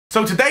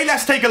So today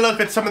let's take a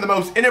look at some of the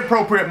most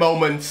inappropriate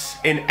moments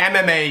in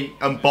MMA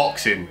and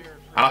boxing.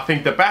 And I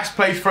think the best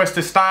place for us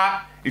to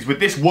start is with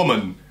this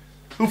woman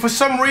who for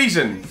some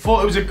reason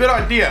thought it was a good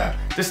idea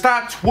to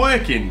start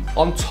twerking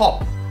on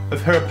top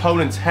of her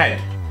opponent's head.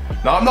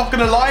 Now I'm not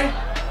gonna lie,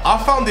 I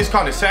found this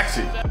kind of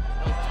sexy.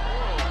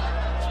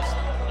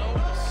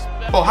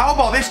 Well, how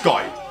about this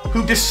guy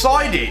who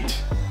decided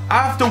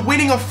after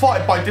winning a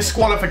fight by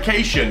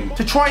disqualification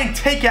to try and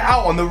take it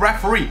out on the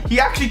referee. He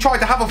actually tried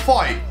to have a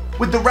fight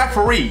with the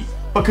referee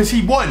because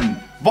he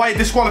won via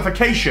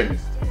disqualification.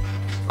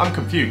 I'm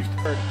confused.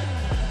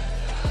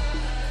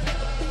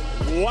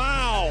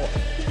 Wow.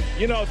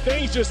 You know,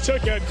 things just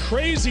took a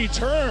crazy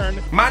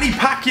turn. Manny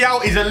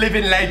Pacquiao is a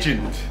living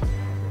legend.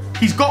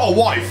 He's got a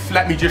wife,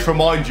 let me just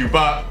remind you,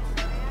 but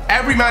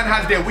every man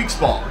has their weak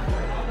spot.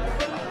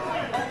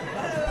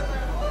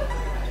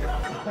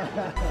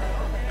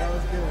 That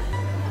was good.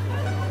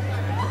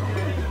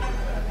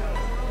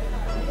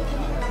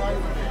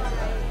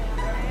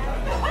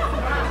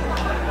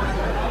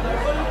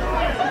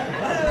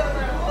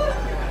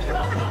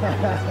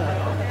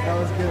 That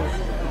was good.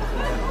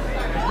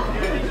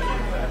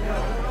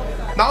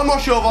 Now I'm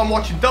not sure if I'm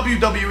watching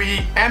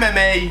WWE,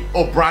 MMA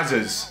or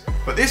Brazzers,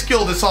 but this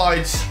girl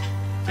decides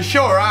to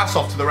show her ass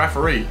off to the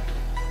referee.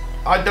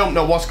 I don't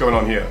know what's going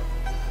on here.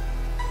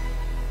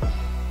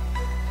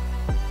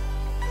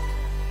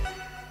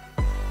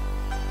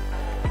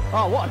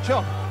 Oh, what a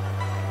chop.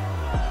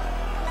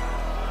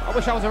 I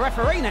wish I was a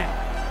referee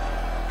now.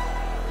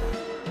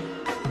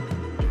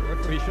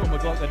 Referee Sean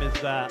McLaughlin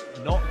is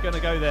not going to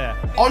go there.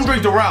 Andre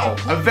Dirrell,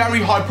 a very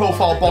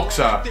high-profile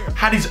boxer,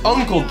 had his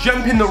uncle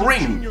jump in the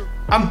ring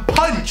and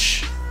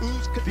punch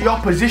the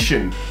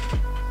opposition.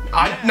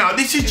 Now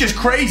this is just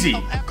crazy.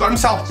 Got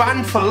himself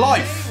banned for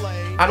life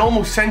and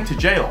almost sent to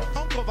jail.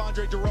 Uncle of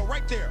Andre Dirrell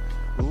right there.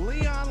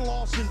 Leon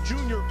Lawson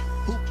Jr.,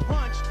 who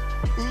punched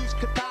Uz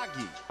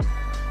Katagi.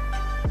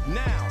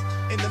 Now,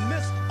 in the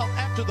midst of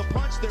after the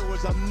punch, there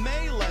was a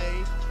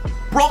melee.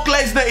 Brock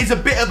Lesnar is a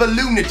bit of a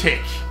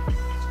lunatic,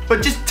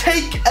 but just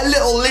take a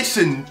little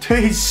listen to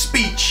his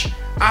speech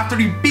after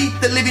he beat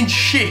the living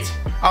shit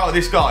out of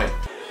this guy.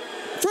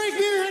 Frank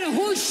Mir had a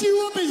horseshoe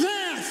up his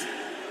ass.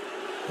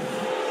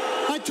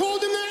 I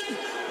told him that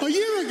a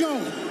year ago.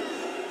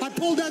 I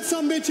pulled that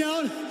sumbitch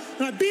out and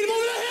I beat him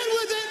over the head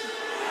with it.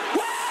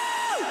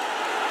 Woo!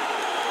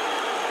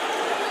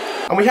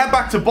 And we head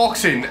back to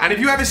boxing, and if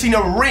you ever seen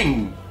a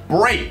ring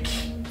break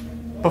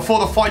before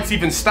the fight's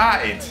even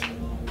started,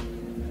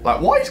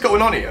 like, what is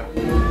going on here?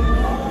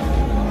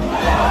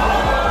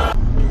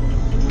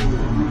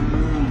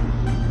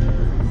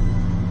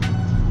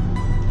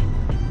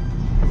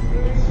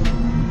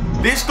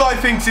 This guy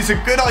thinks it's a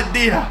good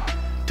idea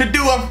to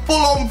do a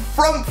full-on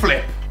front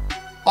flip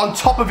on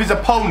top of his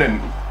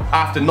opponent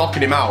after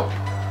knocking him out.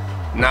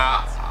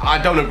 Nah, I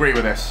don't agree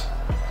with this.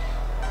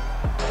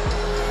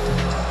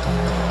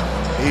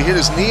 He hit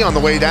his knee on the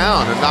way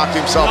down and knocked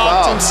himself out.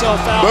 Knocked himself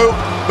out. Boop,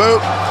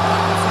 boop.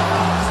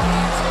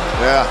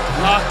 Yeah.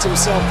 Knocked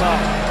himself out.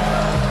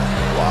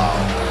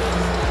 Wow.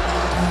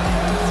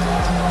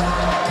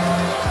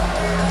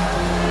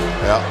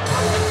 Yeah.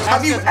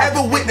 Have you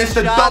ever witnessed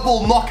a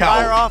double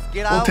knockout?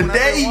 Well,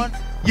 today,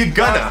 you're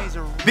gonna.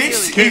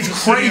 This is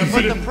crazy.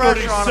 Put the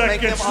pressure on and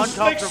make them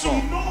uncomfortable.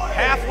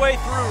 Halfway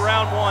through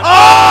round one.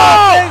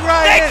 Oh!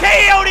 They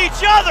KO'd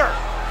each other!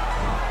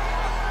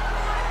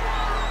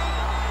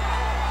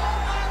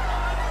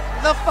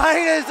 The fight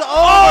is over.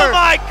 Oh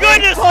my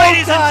goodness,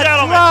 ladies and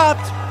gentlemen!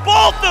 Dropped.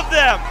 Both of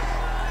them!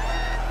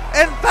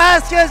 And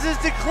Vasquez is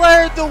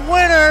declared the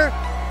winner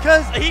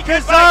because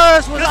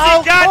Cazares was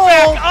out he got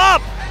cold. back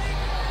up!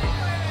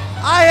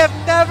 I have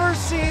never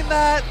seen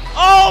that.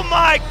 Oh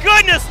my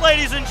goodness,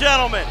 ladies and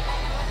gentlemen!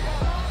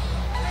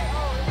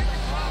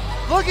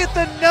 Look at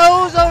the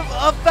nose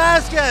of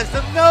Vasquez.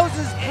 The nose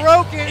is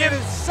broken. It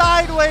is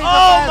sideways.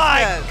 Oh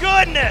my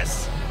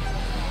goodness!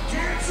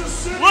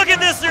 Look at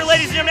this there,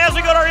 ladies and gentlemen, as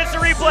we go to our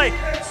instant replay.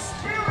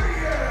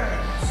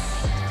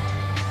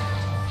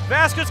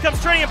 Vasquez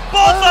comes training and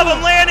both of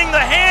them landing the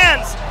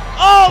hands.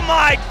 Oh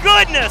my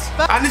goodness!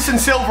 Anderson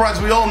Silva, as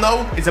we all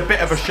know, is a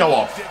bit of a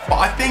show-off, but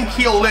I think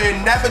he'll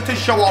learn never to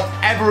show off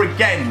ever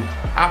again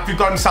after he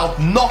got himself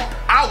knocked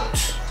out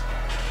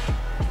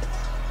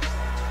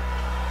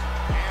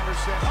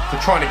for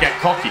trying to get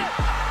cocky.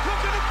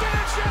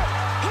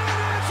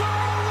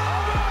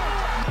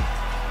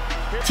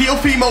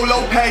 Teofimo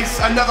Lopez,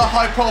 another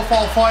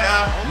high-profile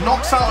fighter,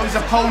 knocks out his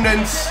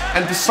opponents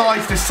and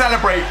decides to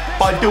celebrate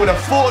by doing a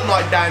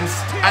Fortnite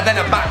dance and then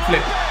a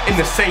backflip in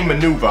the same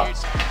maneuver.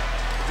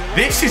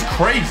 This is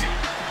crazy.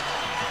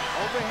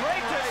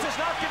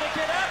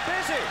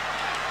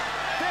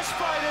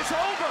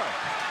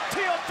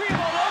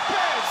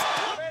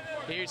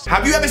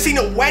 Have you ever seen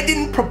a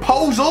wedding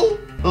proposal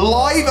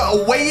live at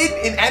a weigh-in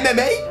in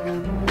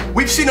MMA?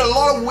 We've seen a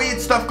lot of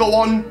weird stuff go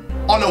on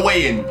a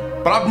weigh-in,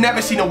 but I've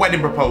never seen a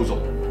wedding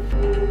proposal.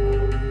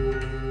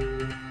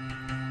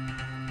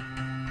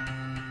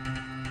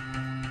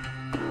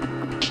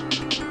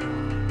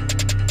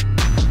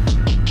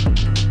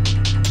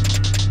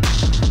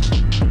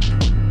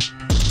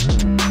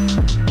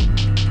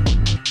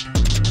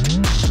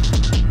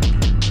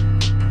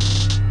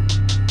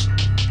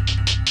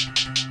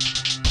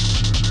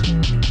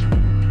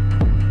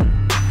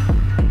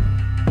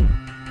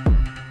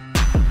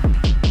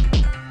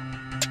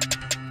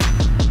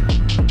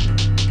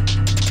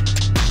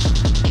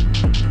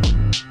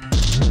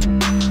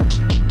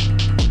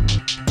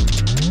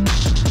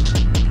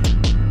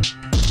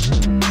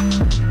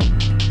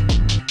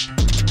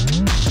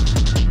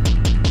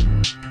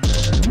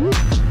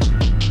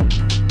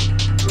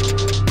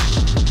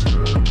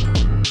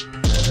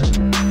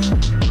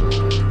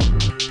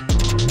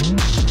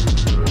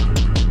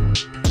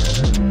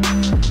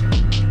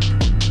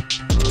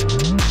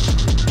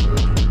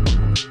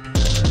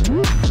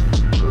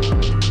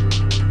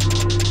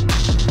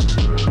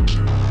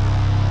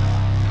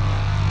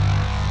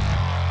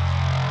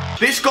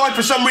 guy,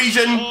 for some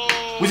reason,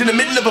 was in the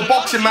middle of a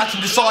boxing match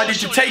and decided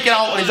to take it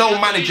out on his own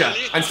manager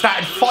and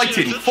started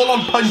fighting,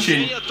 full-on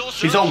punching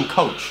his own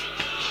coach.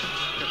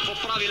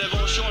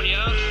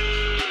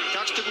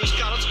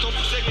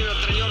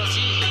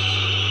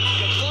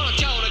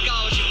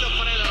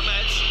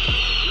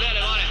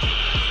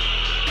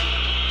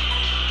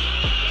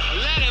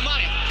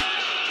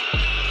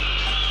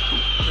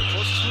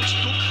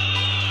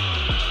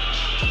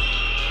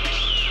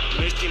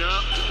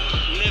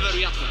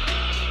 Невероятно.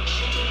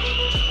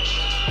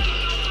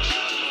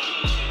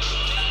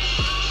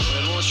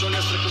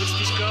 Шония с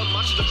ръкавицата иска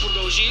матчът да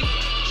продължи.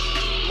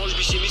 Може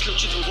би си мислил,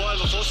 че двобоя в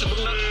 8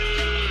 рунда.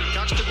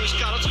 Как ще го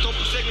изкарат, то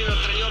посегне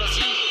на треньора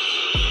си.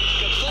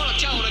 Какво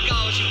начало на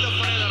гава ще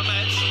тъпане на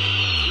армеец.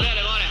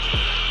 Леле Маня.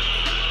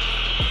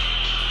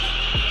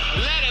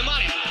 Леле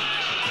Маня.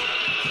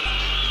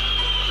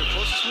 Какво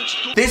се случи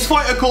тук? This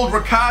fighter called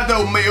Ricardo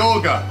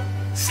Mayorga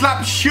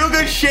slapped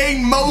Sugar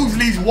Shane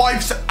Mosley's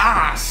wife's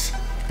ass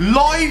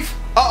live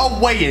at a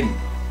weigh-in.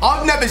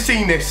 I've never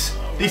seen this.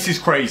 This is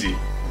crazy.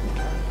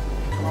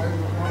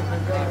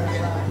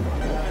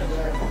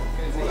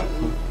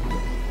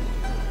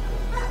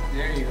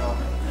 There you go.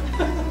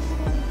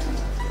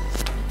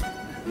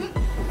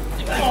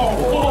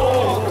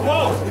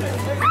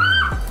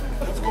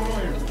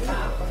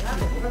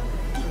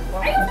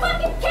 Are you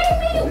fucking kidding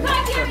me, you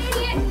goddamn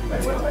idiot?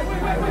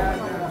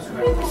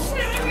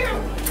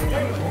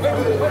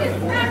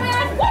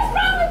 What's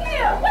wrong with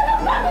you? What the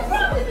fuck is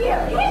wrong with you?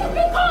 You need to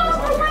be calm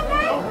for one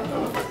day.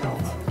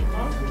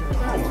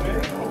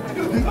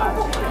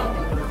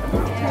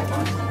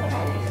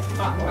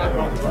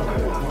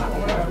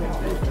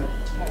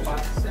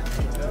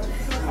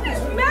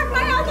 Smack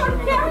my ass on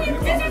Gary and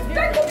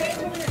disrespectful me.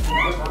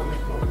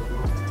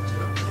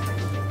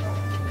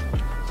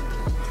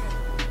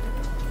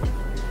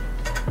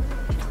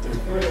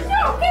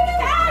 No, kick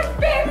his ass,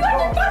 babe! You have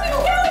to fucking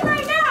kill him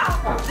right now!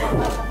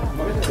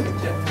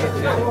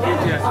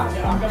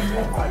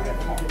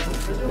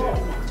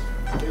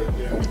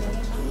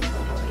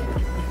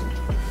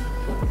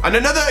 And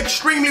another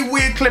extremely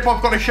weird clip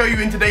I've got to show you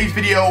in today's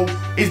video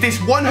is this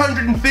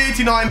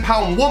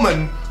 139-pound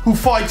woman who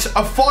fights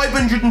a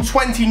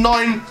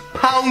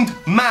 529-pound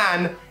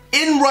man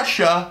in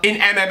Russia in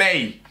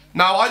MMA.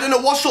 Now, I don't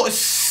know what sort of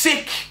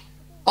sick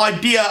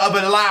idea of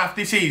a laugh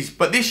this is,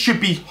 but this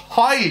should be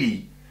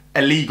highly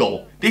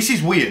illegal. This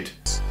is weird.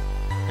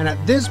 And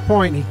at this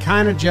point, he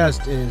kind of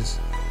just is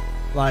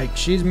like,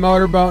 she's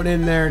motorboating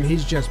in there and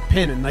he's just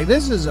pinning. Like,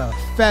 this is a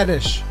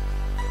fetish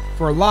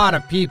for a lot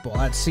of people.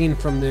 That's seen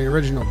from the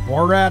original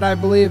Borat, I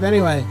believe.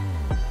 Anyway,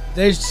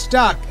 they're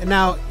stuck. And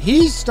now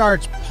he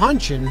starts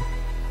punching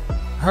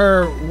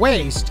her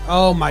waist.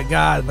 Oh my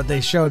God, but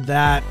they showed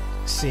that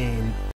scene.